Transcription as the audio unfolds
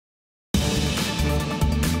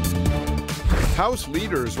House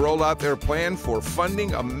leaders rolled out their plan for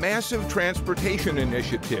funding a massive transportation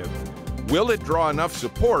initiative. Will it draw enough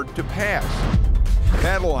support to pass?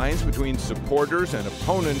 Battle lines between supporters and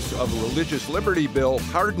opponents of a religious liberty bill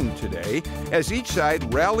hardened today as each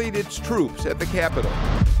side rallied its troops at the Capitol.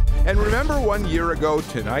 And remember 1 year ago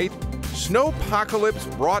tonight?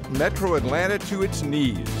 Snowpocalypse brought Metro Atlanta to its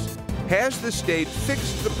knees. Has the state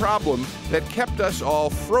fixed the problem that kept us all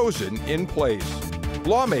frozen in place?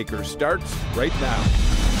 Lawmakers starts right now.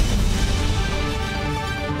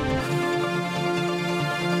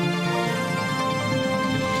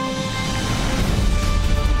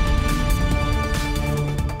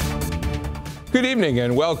 Good evening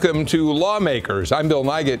and welcome to Lawmakers. I'm Bill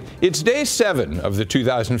Nygut. It's day 7 of the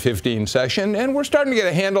 2015 session, and we're starting to get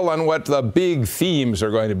a handle on what the big themes are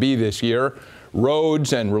going to be this year.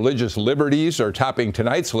 Roads and religious liberties are topping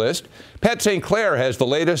tonight's list. Pat St. Clair has the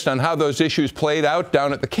latest on how those issues played out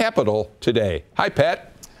down at the Capitol today. Hi,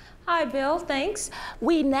 Pat. Hi, Bill. Thanks.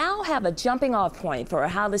 We now have a jumping-off point for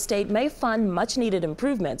how the state may fund much-needed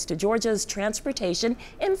improvements to Georgia's transportation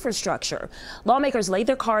infrastructure. Lawmakers laid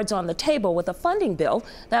their cards on the table with a funding bill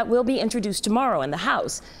that will be introduced tomorrow in the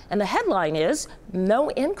House. And the headline is, no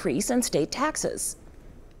increase in state taxes.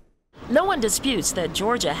 No one disputes that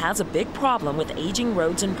Georgia has a big problem with aging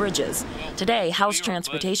roads and bridges. Today, House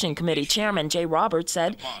Transportation Committee Chairman Jay Roberts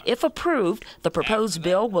said, if approved, the proposed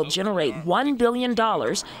bill will generate $1 billion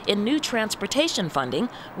in new transportation funding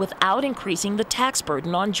without increasing the tax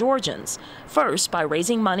burden on Georgians. First, by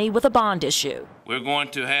raising money with a bond issue. We're going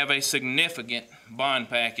to have a significant bond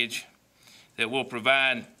package that will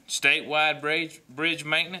provide statewide bridge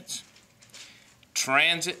maintenance,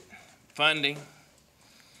 transit funding,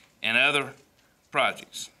 and other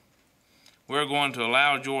projects. We're going to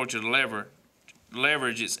allow Georgia to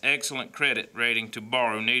leverage its excellent credit rating to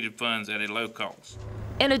borrow needed funds at a low cost.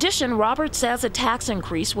 In addition, Roberts says a tax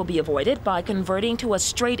increase will be avoided by converting to a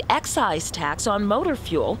straight excise tax on motor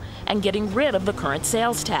fuel and getting rid of the current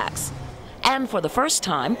sales tax. And for the first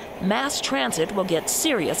time, mass transit will get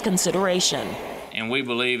serious consideration. And we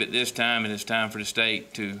believe at this time it is time for the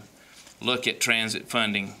state to look at transit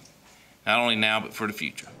funding, not only now but for the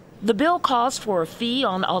future. The bill calls for a fee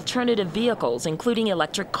on alternative vehicles, including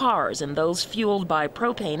electric cars and those fueled by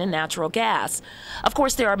propane and natural gas. Of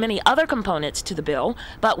course, there are many other components to the bill,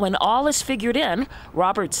 but when all is figured in,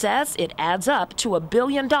 Roberts says it adds up to $1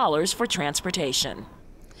 billion for transportation.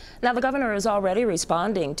 Now, the governor is already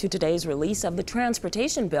responding to today's release of the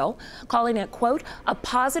transportation bill, calling it, quote, a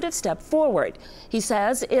positive step forward. He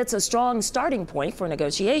says it's a strong starting point for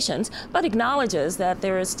negotiations, but acknowledges that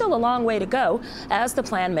there is still a long way to go as the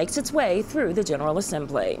plan makes its way through the General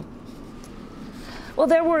Assembly. Well,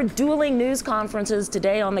 there were dueling news conferences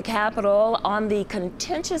today on the Capitol on the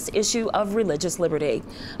contentious issue of religious liberty.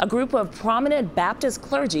 A group of prominent Baptist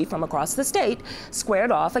clergy from across the state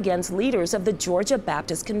squared off against leaders of the Georgia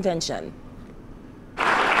Baptist Convention.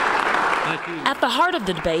 At the heart of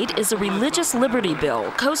the debate is a religious liberty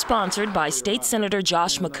bill co-sponsored by State Senator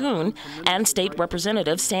Josh McCoon and State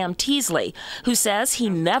Representative Sam Teasley, who says he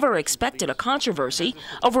never expected a controversy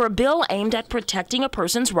over a bill aimed at protecting a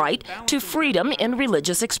person's right to freedom in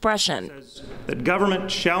religious expression. That government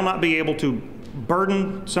shall not be able to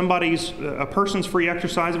burden a person's free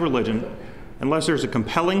exercise of religion unless there's a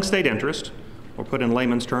compelling state interest, or put in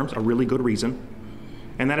layman's terms, a really good reason,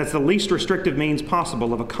 and that it's the least restrictive means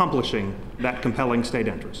possible of accomplishing that compelling state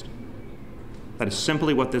interest. That is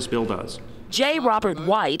simply what this bill does. J. Robert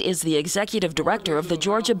White is the executive director of the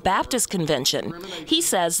Georgia Baptist Convention. He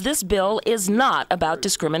says this bill is not about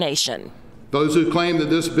discrimination. Those who claim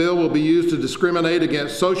that this bill will be used to discriminate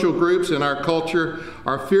against social groups in our culture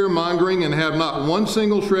are fear-mongering and have not one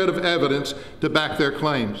single shred of evidence to back their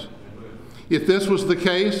claims. If this was the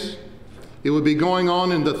case, it would be going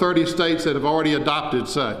on in the 30 states that have already adopted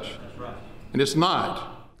such. And it's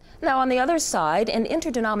not. Now, on the other side, an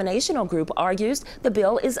interdenominational group argues the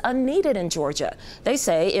bill is unneeded in Georgia. They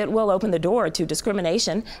say it will open the door to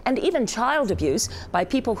discrimination and even child abuse by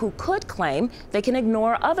people who could claim they can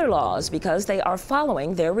ignore other laws because they are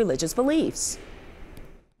following their religious beliefs.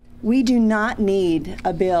 We do not need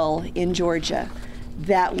a bill in Georgia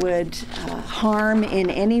that would harm in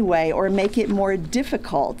any way or make it more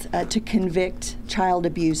difficult to convict child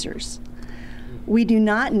abusers. We do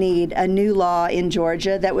not need a new law in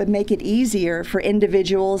Georgia that would make it easier for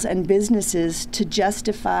individuals and businesses to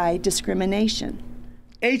justify discrimination.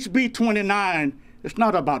 HB 29 is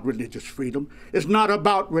not about religious freedom. It's not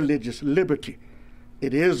about religious liberty.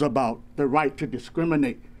 It is about the right to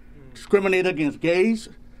discriminate. Discriminate against gays,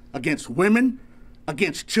 against women,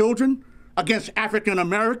 against children, against African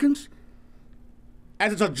Americans.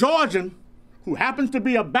 As a Georgian, who happens to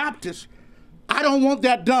be a Baptist, I don't want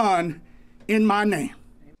that done in my name.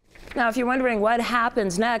 Now, if you're wondering what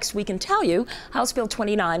happens next, we can tell you House Bill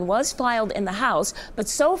 29 was filed in the House, but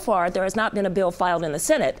so far there has not been a bill filed in the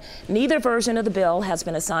Senate. Neither version of the bill has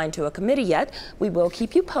been assigned to a committee yet. We will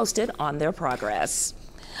keep you posted on their progress.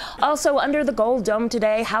 Also, under the Gold Dome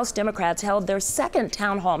today, House Democrats held their second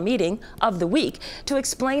town hall meeting of the week to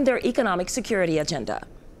explain their economic security agenda.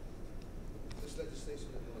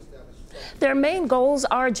 Their main goals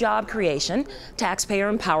are job creation,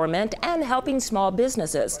 taxpayer empowerment, and helping small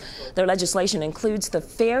businesses. Their legislation includes the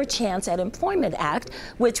Fair Chance at Employment Act,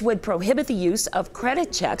 which would prohibit the use of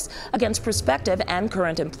credit checks against prospective and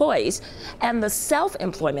current employees, and the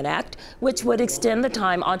Self-Employment Act, which would extend the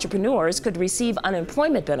time entrepreneurs could receive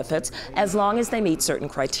unemployment benefits as long as they meet certain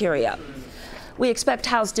criteria. We expect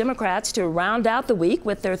House Democrats to round out the week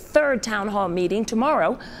with their third town hall meeting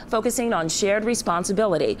tomorrow, focusing on shared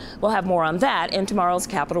responsibility. We'll have more on that in tomorrow's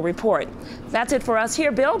Capitol Report. That's it for us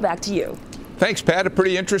here. Bill, back to you. Thanks, Pat. A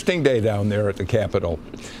pretty interesting day down there at the Capitol.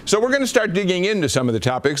 So we're going to start digging into some of the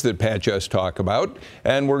topics that Pat just talked about,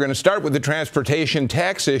 and we're going to start with the transportation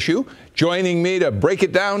tax issue. Joining me to break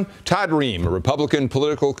it down, Todd Ream, a Republican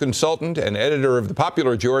political consultant and editor of the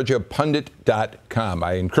popular Georgia Pundit.com.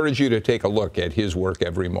 I encourage you to take a look at his work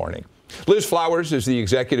every morning. Liz Flowers is the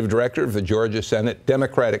executive director of the Georgia Senate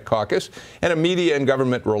Democratic Caucus and a media and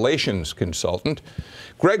government relations consultant.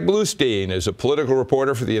 Greg Bluestein is a political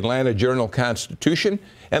reporter for the Atlanta Journal-Constitution,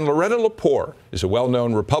 and Loretta Lepore is a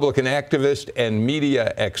well-known Republican activist and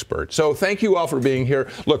media expert. So thank you all for being here.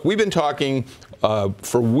 Look, we've been talking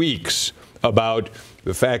for weeks about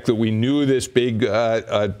the fact that we knew this big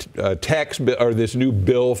tax bill, or this new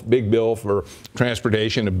bill, big bill for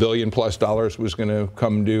transportation, $1 billion+ was going to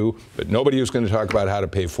come due, but nobody was going to talk about how to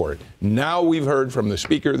pay for it. Now we've heard from the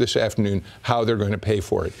speaker this afternoon how they're going to pay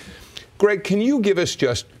for it. Greg, can you give us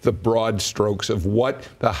just the broad strokes of what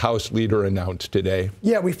the House leader announced today?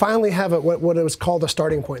 Yeah, we finally have what it was called a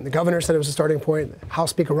starting point. The governor said it was a starting point.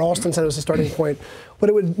 House Speaker Ralston said it was a starting point. What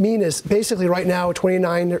it would mean is basically right now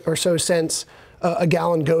 29 or so cents a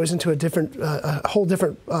gallon goes into a whole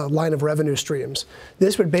different line of revenue streams.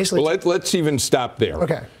 This would basically... Well, let's even stop there.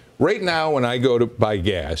 Okay. Right now when I go to buy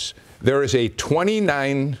gas, there is a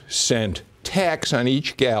 29-cent tax on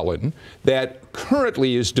each gallon that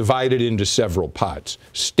currently is divided into several pots.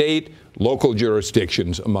 State, local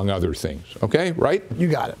jurisdictions, among other things. Okay, right? You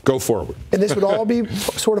got it. Go forward. And this would all be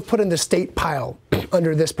sort of put in the state pile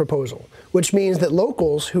under this proposal, which means that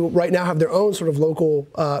locals who right now have their own sort of local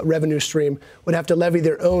revenue stream would have to levy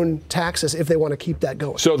their own taxes if they want to keep that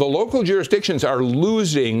going. So the local jurisdictions are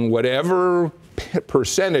losing whatever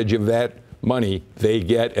percentage of that money they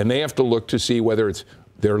get, and they have to look to see whether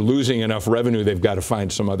they're losing enough revenue, they've got to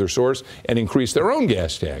find some other source and increase their own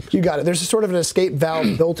gas tax. You got it. There's a sort of an escape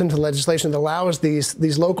valve built into the legislation that allows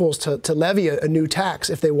these locals to levy a new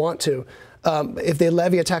tax if they want to. If they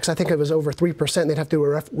levy a tax, I think it was over 3%, they'd have to do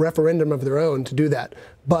a referendum of their own to do that.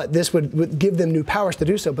 But this would give them new powers to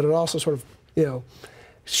do so, but it also sort of,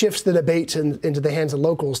 shifts the debate into the hands of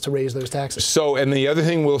locals to raise those taxes. So, and the other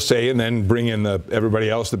thing we'll say, and then bring in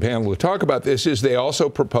everybody else, the panel, to talk about this, is they also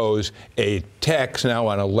propose a tax now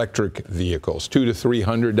on electric vehicles, $200 to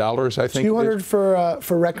 $300, I think.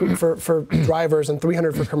 $200 for drivers and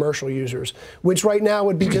 $300 for commercial users, which right now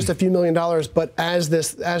would be just a few $1 million. But as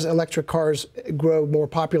electric cars grow more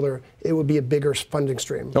popular, it would be a bigger funding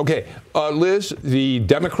stream. Okay, Liz, the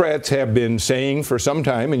Democrats have been saying for some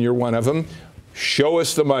time, and you're one of them, show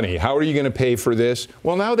us the money. How are you going to pay for this?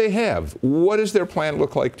 Well, now they have. What does their plan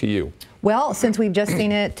look like to you? Well, since we've just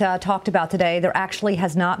seen it talked about today, there actually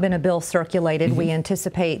has not been a bill circulated. Mm-hmm. We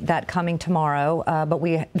anticipate that coming tomorrow, but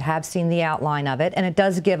we have seen the outline of it, and it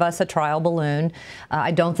does give us a trial balloon.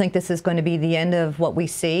 I don't think this is going to be the end of what we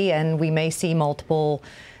see, and we may see multiple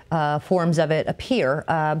forms of it appear.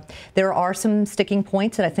 There are some sticking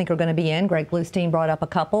points that I think are going to be in. Greg Bluestein brought up a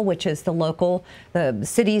couple, which is the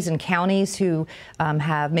cities and counties who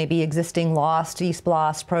have maybe existing East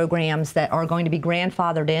Lost programs that are going to be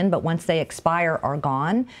grandfathered in, but once they expire are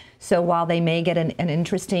gone. So while they may get an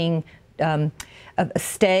interesting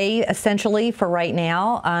stay essentially for right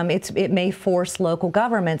now, it may force local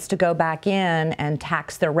governments to go back in and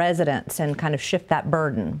tax their residents and kind of shift that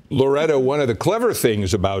burden. Loretta, one of the clever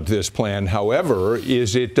things about this plan, however,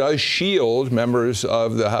 is it does shield members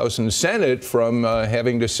of the House and Senate from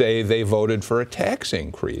having to say they voted for a tax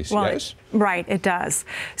increase. Well, yes? Right, it does.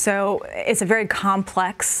 So it's a very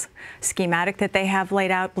complex schematic that they have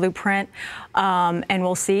laid out, blueprint, and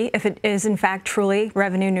we'll see if it is in fact truly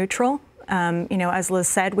revenue neutral. You know, as Liz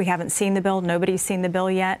said, we haven't seen the bill. Nobody's seen the bill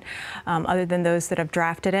yet, other than those that have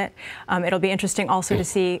drafted it. It'll be interesting also to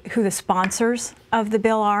see who the sponsors of the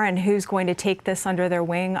bill are and who's going to take this under their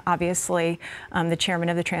wing. Obviously, the chairman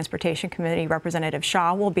of the Transportation Committee, Representative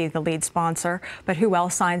Shaw, will be the lead sponsor, but who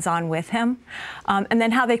else signs on with him? And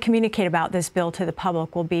then how they communicate about this bill to the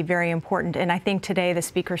public will be very important. And I think today the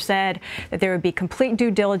Speaker said that there would be complete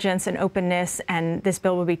due diligence and openness, and this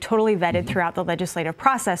bill will be totally vetted throughout the legislative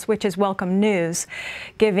process, which is welcome news,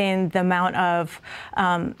 given the amount of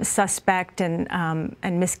suspect and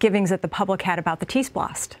misgivings that the public had about the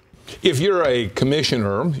T-Splost. If you're a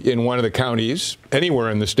commissioner in one of the counties, anywhere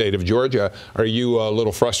in the state of Georgia, are you a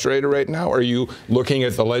little frustrated right now? Are you looking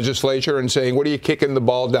at the legislature and saying, what are you kicking the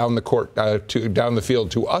ball down the court, down the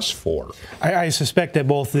field to us for? I suspect that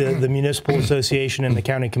both the Municipal Association and the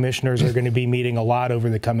county commissioners are going to be meeting a lot over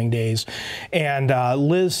the coming days. And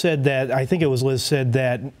Liz said that, I think it was Liz said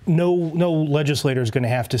that no legislator is going to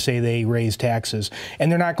have to say they raise taxes. And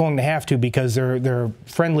they're not going to have to, because they're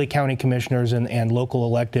friendly county commissioners and local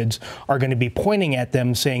electeds are going to be pointing at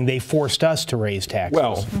them saying they forced us to raise taxes.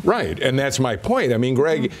 Well, right, and that's my point. I mean,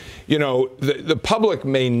 Greg, you know, the public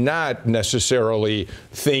may not necessarily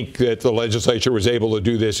think that the legislature was able to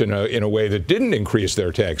do this in a way that didn't increase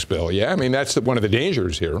their tax bill. Yeah, I mean, that's one of the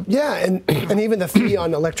dangers here. Yeah, and even the fee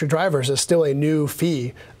on electric drivers is still a new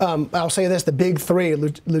fee. I'll say this, the big three,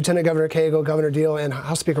 Lieutenant Governor Cagle, Governor Deal, and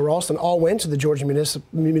House Speaker Ralston all went to the Georgia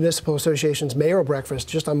Municipal Association's mayoral breakfast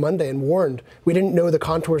just on Monday and warned. We didn't know the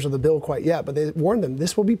contours of the bill quite yet, but they warned them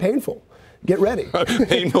this will be painful. Get ready.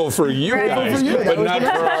 Painful for you guys, but not for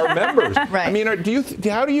our members. Right. I mean,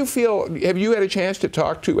 how do you feel? Have you had a chance to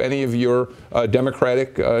talk to any of your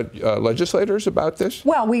Democratic legislators about this?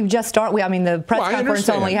 Well, we've just started. I mean, the press conference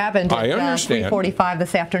only happened at 3:45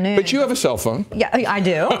 this afternoon. But you have a cell phone. Yeah, I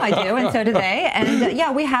do, and so do they. And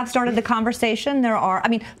yeah, we have started the conversation. There are, I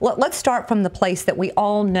mean, let's start from the place that we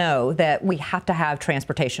all know that we have to have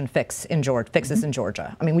transportation fixes in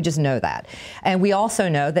Georgia. I mean, we just know that. And we also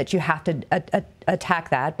know that you have to attack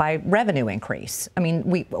that by revenue increase. I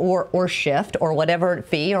mean, or shift or whatever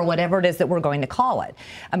fee or whatever it is that we're going to call it.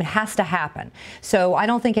 I mean, it has to happen. So I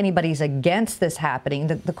don't think anybody's against this happening.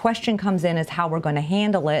 The question comes in is how we're going to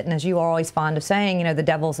handle it. And as you are always fond of saying, you know, the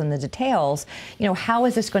devil's in the details. You know, how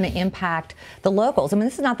is this going to impact the locals? I mean,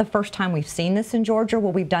 this is not the first time we've seen this in Georgia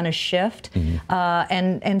where we've done a shift.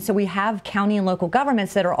 And so we have county and local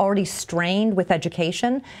governments that are already strained with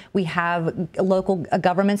education. We have local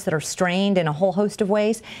governments that are strained in a whole host of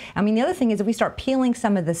ways. I mean, the other thing is if we start peeling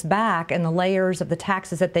some of this back and the layers of the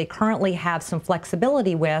taxes that they currently have some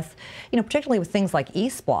flexibility with, you know, particularly with things like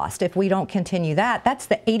eSplost, if we don't continue that, that's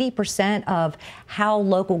the 80% of how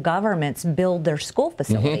local governments build their school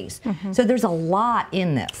facilities. So there's a lot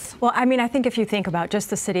in this. Well, I mean, I think if you think about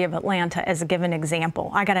just the city of Atlanta as a given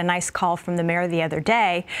example, I got a nice call from the mayor the other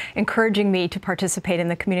day encouraging me to participate in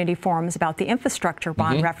the community forums about the infrastructure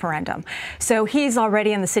bond referendum. So he's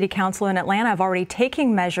already in the city council in Atlanta. I've already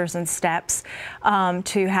taken measures and steps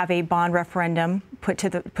to have a bond referendum put to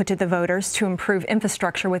the voters to improve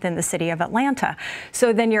infrastructure within the city of Atlanta.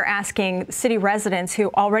 So then you're asking city residents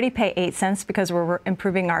who already pay 8 cents because we're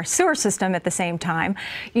improving our sewer system at the same time,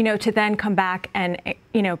 you know, to then come back and,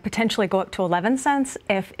 you know, potentially go up to 11 cents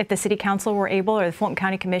if the city council were able, or the Fulton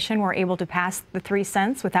County Commission were able to pass the 3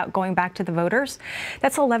 cents without going back to the voters.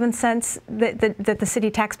 That's 11 cents that the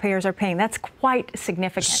city taxpayers are paying. That's quite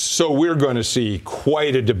significant. So we're going to see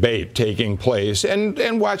quite a debate taking place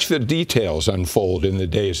and watch the details unfold in the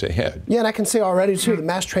days ahead. Yeah, and I can say already, too, the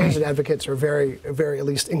mass transit advocates are very, very at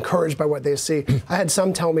least encouraged by what they see. I had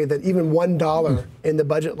some tell me that even $1 in the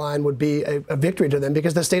budget line would be a victory to them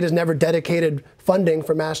because the state has never dedicated funding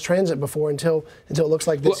for mass transit before until it looks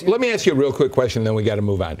like this year. Let me ask you a real quick question, then we got to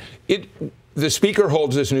move on. The Speaker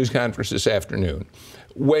holds this news conference this afternoon.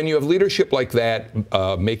 When you have leadership like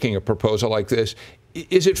that making a proposal like this,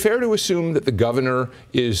 is it fair to assume that the governor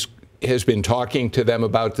has been talking to them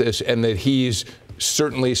about this and that he's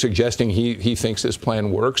certainly suggesting he thinks this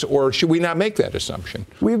plan works, or should we not make that assumption?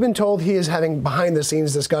 We've been told he is having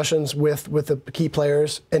behind-the-scenes discussions with the key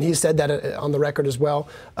players, and he said that on the record as well.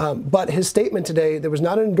 But his statement today, there was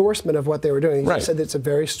not an endorsement of what they were doing. He said it's a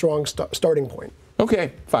very strong starting point.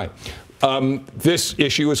 Okay, fine. This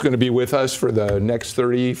issue is going to be with us for the next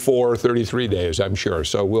 34, 33 days, I'm sure.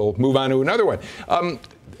 So we'll move on to another one.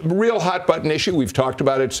 Real hot button issue. We've talked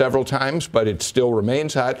about it several times, but it still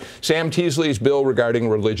remains hot. Sam Teasley's bill regarding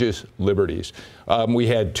religious liberties. We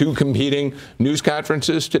had two competing news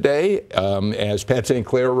conferences today, as Pat St.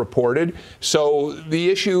 Clair reported. So the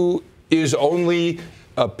issue is only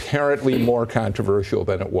apparently more controversial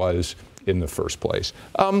than it was in the first place.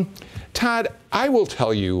 Todd, I will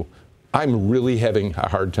tell you, I'm really having a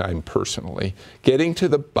hard time personally getting to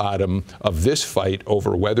the bottom of this fight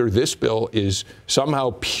over whether this bill is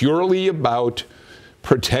somehow purely about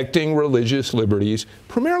protecting religious liberties,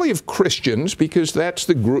 primarily of Christians, because that's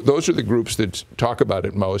the group, those are the groups that talk about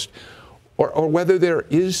it most, or whether there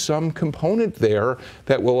is some component there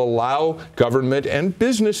that will allow government and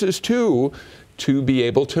businesses too to be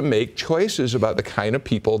able to make choices about the kind of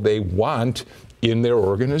people they want in their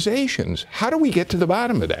organizations. How do we get to the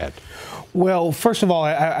bottom of that? Well, first of all,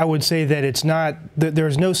 I would say that it's not,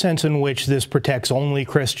 there's no sense in which this protects only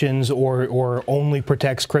Christians or only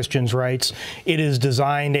protects Christians' rights. It is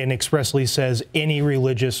designed and expressly says any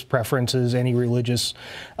religious preferences, any religious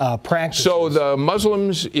practices. So the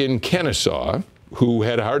Muslims in Kennesaw, who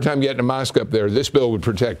had a hard time getting a mosque up there, this bill would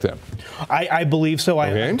protect them? I believe so.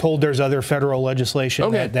 Okay. I'm told there's other federal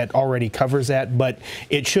legislation that already covers that, but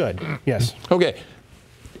it should, yes. Okay.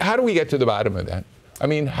 How do we get to the bottom of that? I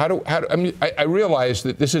mean, I realize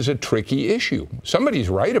that this is a tricky issue. Somebody's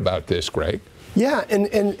right about this, Greg. Yeah, and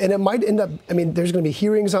it might end up, I mean, there's going to be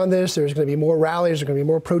hearings on this, there's going to be more rallies, there's going to be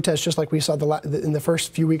more protests, just like we saw in the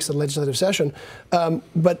first few weeks of the legislative session.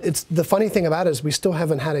 But it's the funny thing about it is we still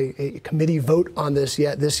haven't had a committee vote on this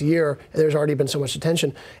yet this year, and there's already been so much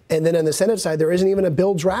attention. And then on the Senate side, there isn't even a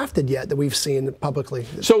bill drafted yet that we've seen publicly.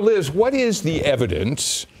 So, Liz, what is the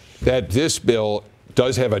evidence that this bill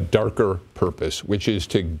does have a darker purpose, which is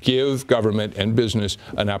to give government and business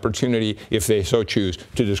an opportunity, if they so choose,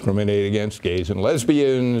 to discriminate against gays and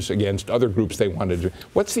lesbians, against other groups they wanted to?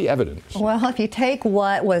 What's the evidence? Well, if you take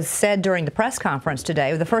what was said during the press conference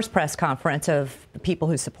today, the first press conference of the people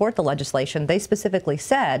who support the legislation, they specifically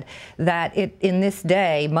said that in this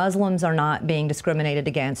day, Muslims are not being discriminated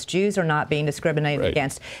against, Jews are not being discriminated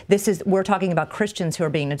against. We're talking about Christians who are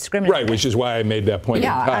being discriminated against. Right, which is why I made that point.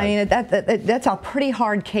 Yeah, I mean, that's a pretty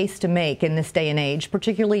hard case to make in this day and age,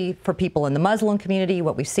 particularly for people in the Muslim community,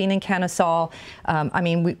 what we've seen in Kennesaw. I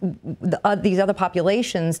mean, these other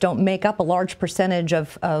populations don't make up a large percentage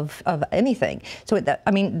of anything. So,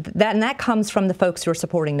 that comes from the folks who are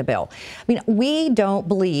supporting the bill. I mean, we don't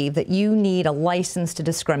believe that you need a license to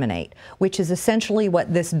discriminate, which is essentially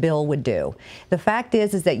what this bill would do. The fact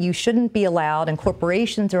is that you shouldn't be allowed, and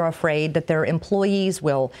corporations are afraid that their employees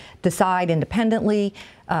will decide independently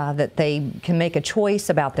that they can make a choice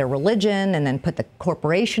about their religion and then put the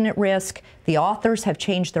corporation at risk. The authors have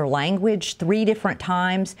changed their language 3 different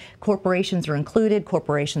times. Corporations are included,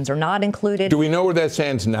 corporations are not included. Do we know where that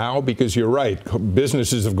stands now? Because you're right,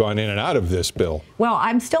 businesses have gone in and out of this bill. Well,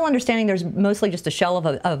 I'm still understanding there's mostly just a shell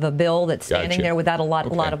of a bill that's standing there without a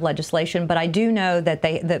lot of legislation. But I do know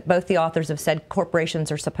that both the authors have said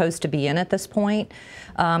corporations are supposed to be in at this point,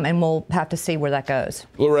 and we'll have to see where that goes.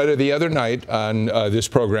 Loretta, the other night on this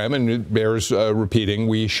program, and it bears repeating,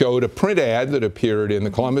 we showed a print ad that appeared in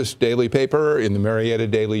the Columbus Daily Paper, in the Marietta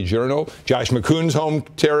Daily Journal, Josh McCoon's home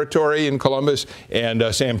territory in Columbus, and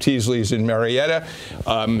Sam Teasley's in Marietta.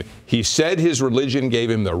 He said his religion gave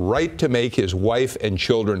him the right to make his wife and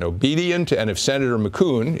children obedient, and if Senator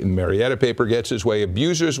McCoon in the Marietta paper gets his way,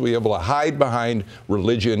 abusers will be able to hide behind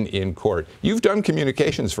religion in court. You've done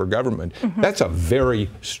communications for government. That's a very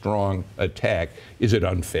strong attack. Is it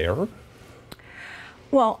unfair?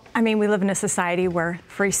 Well, I mean, we live in a society where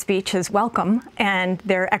free speech is welcome, and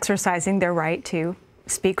they're exercising their right to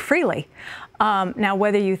speak freely. Now,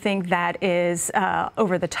 whether you think that is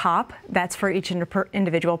over the top, that's for each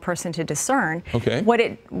individual person to discern. Okay.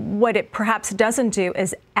 What it perhaps doesn't do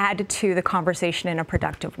is add to the conversation in a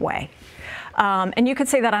productive way. And you could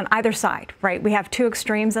say that on either side, right? We have 2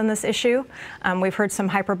 extremes on this issue. We've heard some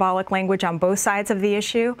hyperbolic language on both sides of the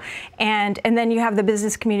issue. And then you have the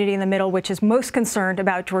business community in the middle, which is most concerned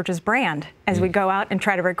about Georgia's brand as we go out and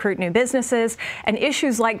try to recruit new businesses. And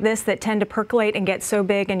issues like this that tend to percolate and get so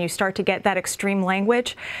big, and you start to get that extreme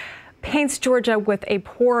language, paints Georgia with a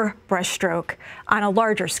poor brushstroke on a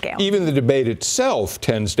larger scale. Even the debate itself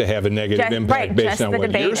tends to have a negative impact based on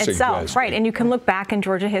what you're suggesting. Right, and you can look back in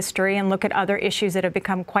Georgia history and look at other issues that have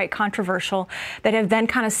become quite controversial that have then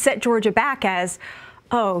kind of set Georgia back as,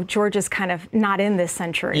 oh, Georgia's kind of not in this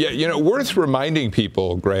century. Yeah, you know, worth reminding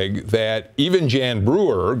people, Greg, that even Jan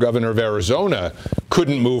Brewer, governor of Arizona,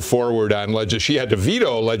 couldn't move forward on legislation. She had to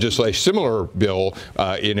veto legislation, similar bill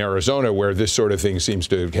in Arizona, where this sort of thing seems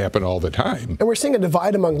to happen all the time. And we're seeing a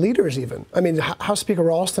divide among leaders even. I mean, House Speaker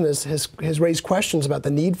Ralston has raised questions about the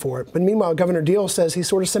need for it. But meanwhile, Governor Deal says he's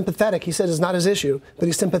sort of sympathetic. He says it's not his issue, but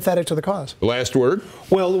he's sympathetic to the cause. Last word?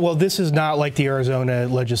 Well, this is not like the Arizona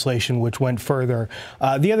legislation, which went further.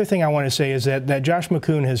 The other thing I want to say is that Josh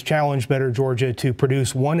McCoon has challenged Better Georgia to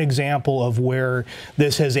produce one example of where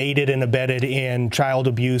this has aided and abetted in child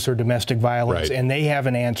abuse or domestic violence, right. and they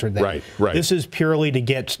haven't answered that. Right, right. This is purely to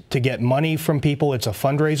get money from people. It's a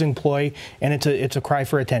fundraising ploy, and it's a cry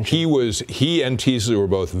for attention. He and Teasley were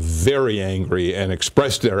both very angry and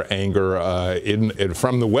expressed their anger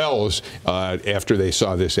from the wells after they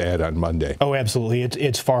saw this ad on Monday. Oh, absolutely.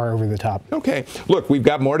 It's far over the top. Okay. Look, we've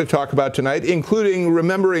got more to talk about tonight, including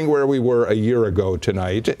remembering where we were a year ago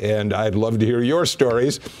tonight, and I'd love to hear your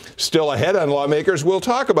stories. Still ahead on Lawmakers, we'll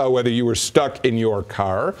talk about whether you were stuck in your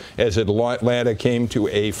car as Atlanta came to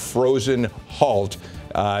a frozen halt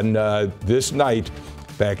on this night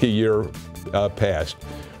back a year past.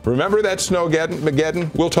 Remember that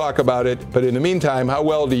Snowmageddon? We'll talk about it, but in the meantime, how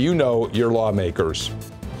well do you know your lawmakers?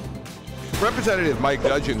 Representative Mike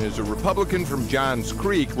Dudgeon is a Republican from Johns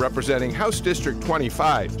Creek representing House District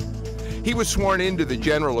 25. He was sworn into the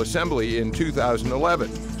General Assembly in 2011,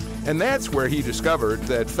 and that's where he discovered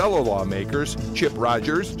that fellow lawmakers Chip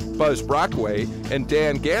Rogers, Buzz Brockway, and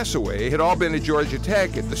Dan Gassaway had all been at Georgia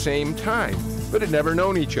Tech at the same time, but had never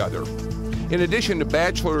known each other. In addition to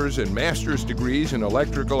bachelor's and master's degrees in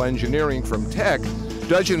electrical engineering from Tech,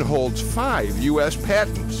 Dudgeon holds 5 U.S.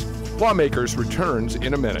 patents. Lawmakers returns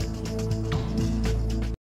in a minute.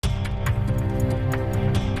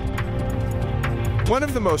 One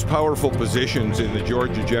of the most powerful positions in the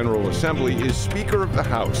Georgia General Assembly is Speaker of the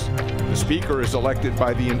House. The Speaker is elected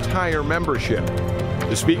by the entire membership.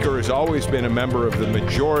 The Speaker has always been a member of the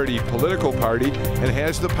majority political party and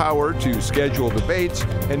has the power to schedule debates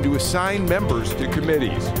and to assign members to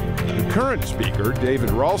committees. The current Speaker,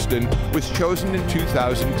 David Ralston, was chosen in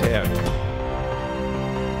 2010.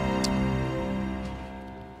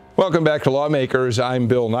 Welcome back to Lawmakers. I'm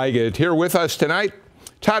Bill Nygaard. Here with us tonight,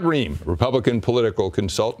 Todd Ream, Republican political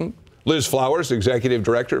consultant, Liz Flowers, Executive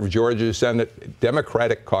Director of Georgia Senate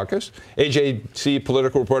Democratic Caucus, AJC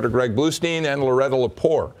political reporter Greg Bluestein, and Loretta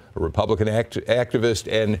Lepore, a Republican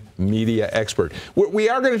activist and media expert. We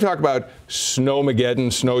are going to talk about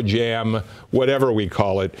Snowmageddon, Snow Jam, whatever we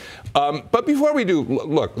call it. But before we do,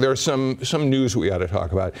 look, there's some news we ought to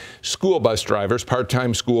talk about. School bus drivers,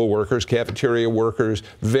 part-time school workers, cafeteria workers,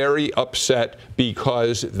 very upset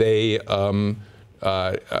because they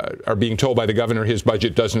are being told by the governor his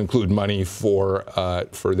budget doesn't include money for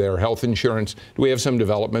their health insurance. Do we have some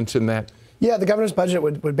developments in that? Yeah, the governor's budget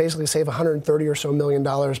would basically save $130 or so million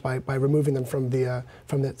by removing them from the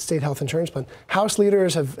state health insurance fund. House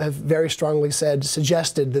leaders have very strongly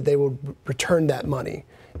suggested that they will return that money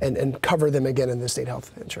and cover them again in the state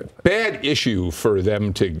health insurance fund. Bad issue for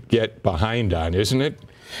them to get behind on, isn't it?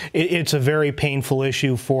 It's a very painful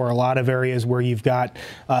issue for a lot of areas where you've got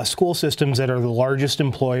school systems that are the largest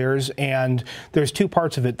employers, and there's two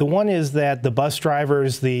parts of it. The one is that the bus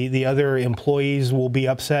drivers, the other employees will be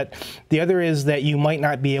upset. The other is that you might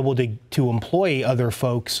not be able to employ other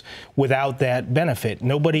folks without that benefit.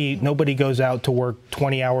 Nobody goes out to work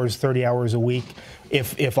 20 hours, 30 hours a week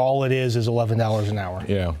if all it is $11 an hour.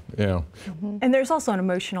 Yeah, yeah. Mm-hmm. And there's also an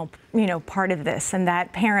emotional, part of this, and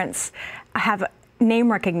that parents have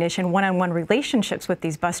name recognition, one-on-one relationships with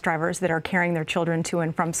these bus drivers that are carrying their children to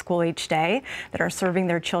and from school each day, that are serving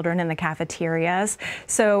their children in the cafeterias.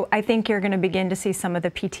 So I think you're going to begin to see some of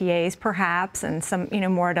the PTAs perhaps, and some,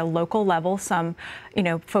 more at a local level, some,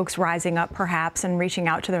 folks rising up perhaps and reaching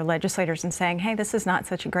out to their legislators and saying, hey, this is not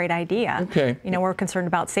such a great idea. Okay. We're concerned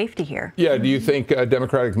about safety here. Yeah, do you think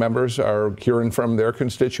Democratic members are hearing from their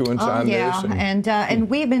constituents on this? Yeah, and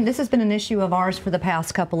this has been an issue of ours for the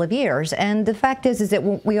past couple of years. And the fact is that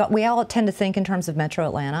we all tend to think in terms of Metro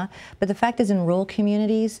Atlanta, but the fact is in rural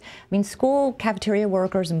communities, school cafeteria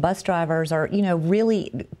workers and bus drivers are,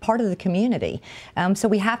 really part of the community. So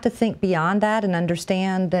we have to think beyond that and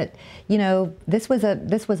understand that, this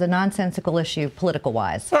was a nonsensical issue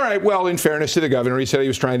political-wise. All right. Well, in fairness to the governor, he said he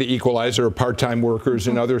was trying to equalize. There are part-time workers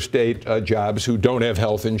in other state jobs who don't have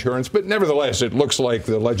health insurance, but nevertheless, it looks like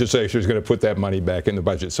the legislature is going to put that money back in the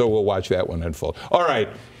budget. So we'll watch that one unfold. All right.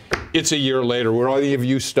 It's a year later. Were any of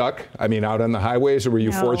you stuck? Out on the highways, or were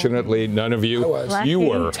you fortunately none of you? I was. You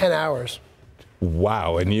were. 10 hours.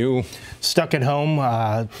 Wow, and you? Stuck at home.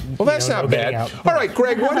 Well, that's not bad. All right,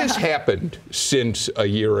 Greg, what has happened since a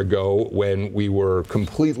year ago when we were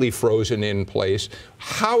completely frozen in place?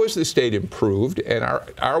 How has the state improved, and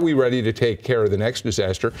are we ready to take care of the next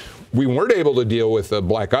disaster? We weren't able to deal with the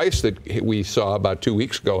black ice that we saw about 2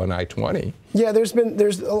 weeks ago on I-20. Yeah, there's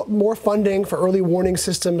more funding for early warning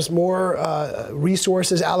systems, more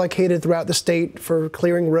resources allocated throughout the state for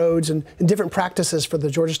clearing roads, and different practices for the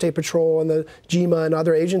Georgia State Patrol and the GMA and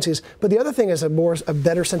other agencies. But the other thing is a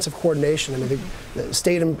better sense of coordination. I mean, the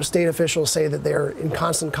state officials say that they're in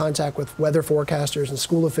constant contact with weather forecasters and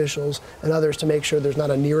school officials and others to make sure there's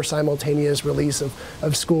not a near simultaneous release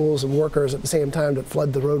of schools and workers at the same time to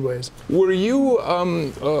flood the roadways. Were you,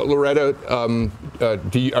 Loretta,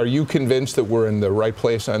 are you convinced that we're in the right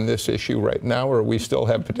place on this issue right now, or we still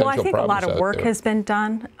have potential problems? Well, I think a lot of work there? has been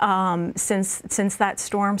done since that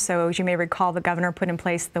storm. So as you may recall, the governor put in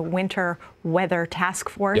place the Winter Weather Task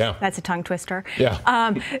Force. Yeah. That's a tongue twister.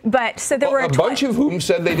 Yeah. But so there were a bunch of whom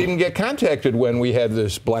said they didn't get contacted when we had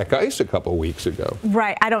this black ice a couple weeks ago.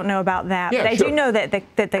 Right. I don't know about that. Yeah, but sure. I do know that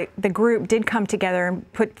the group did come together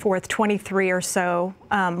and put forth 23 or so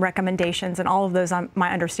recommendations, and all of those,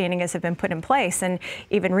 my understanding is, have been put in place. And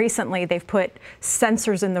even recently, they've put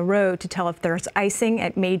sensors in the road to tell if there's icing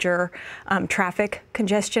at major traffic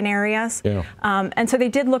congestion areas. Yeah. And so they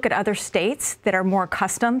did look at other states that are more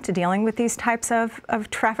accustomed to dealing with these types of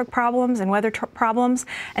traffic problems and weather problems,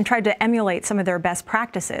 and tried to emulate some of their best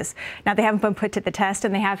practices. Now, they haven't been put to the test,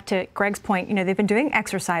 and they have, to Greg's point, they've been doing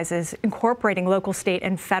exercises incorporating local, state,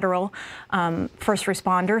 and federal first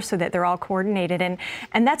responders so that they're all coordinated.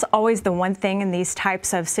 And that's always the one thing in these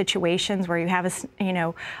types of situations where you have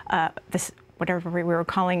this, whatever we were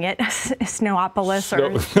calling it, Snowpolis or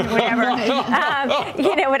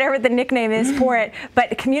whatever, whatever the nickname is for it.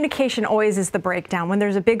 But communication always is the breakdown. When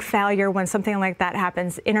there's a big failure, when something like that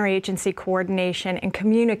happens, interagency coordination and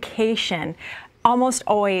communication, almost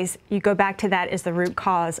always, you go back to that as the root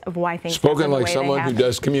cause of why things happen Spoken like someone who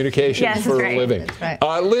does communication for a living. Right.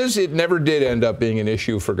 Liz, it never did end up being an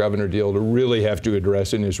issue for Governor Deal to really have to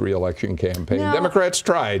address in his re-election campaign. No. Democrats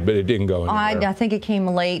tried, but it didn't go anywhere. I think it came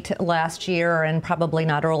late last year, and probably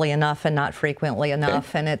not early enough and not frequently enough.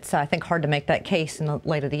 Okay. And it's, I think, hard to make that case in the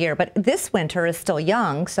late of the year. But this winter is still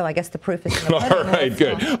young, so I guess the proof is in the pudding. All right,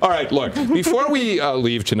 good. All right, look, before we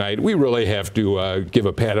leave tonight, we really have to give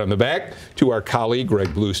a pat on the back to our colleague, Greg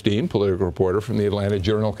Bluestein, political reporter from the Atlanta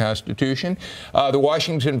Journal-Constitution, the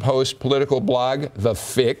Washington Post political blog, The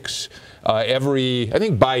Fix. I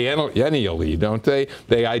think biennially, don't they?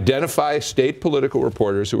 They identify state political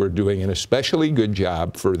reporters who are doing an especially good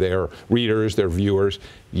job for their readers, their viewers.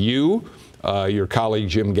 You, your colleague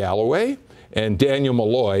Jim Galloway, and Daniel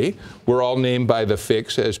Malloy were all named by The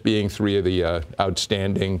Fix as being three of the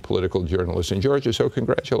outstanding political journalists in Georgia, so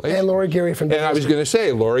congratulations. And Lori Geary from And I was going to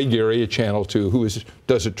say, Lori Geary at Channel 2, who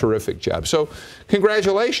does a terrific job. So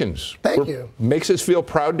congratulations. Thank you. Makes us feel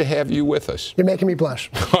proud to have you with us. You're making me blush.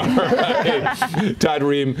 All right. Todd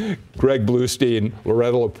Ream, Greg Bluestein,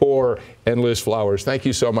 Loretta Lepore, and Liz Flowers, thank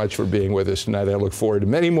you so much for being with us tonight. I look forward to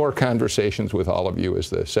many more conversations with all of you as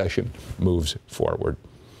the session moves forward.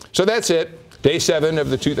 So that's it. Day 7 of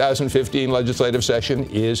the 2015 legislative session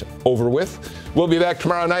is over with. We'll be back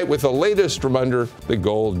tomorrow night with the latest from under the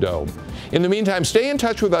Gold Dome. In the meantime, stay in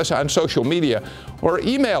touch with us on social media or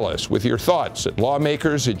email us with your thoughts at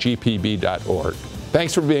lawmakers@gpb.org.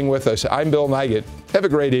 Thanks for being with us. I'm Bill Nigut. Have a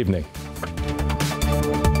great evening.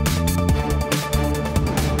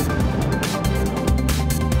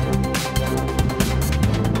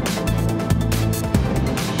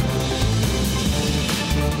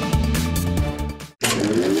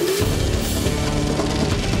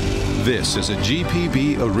 This is a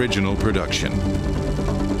GPB original production.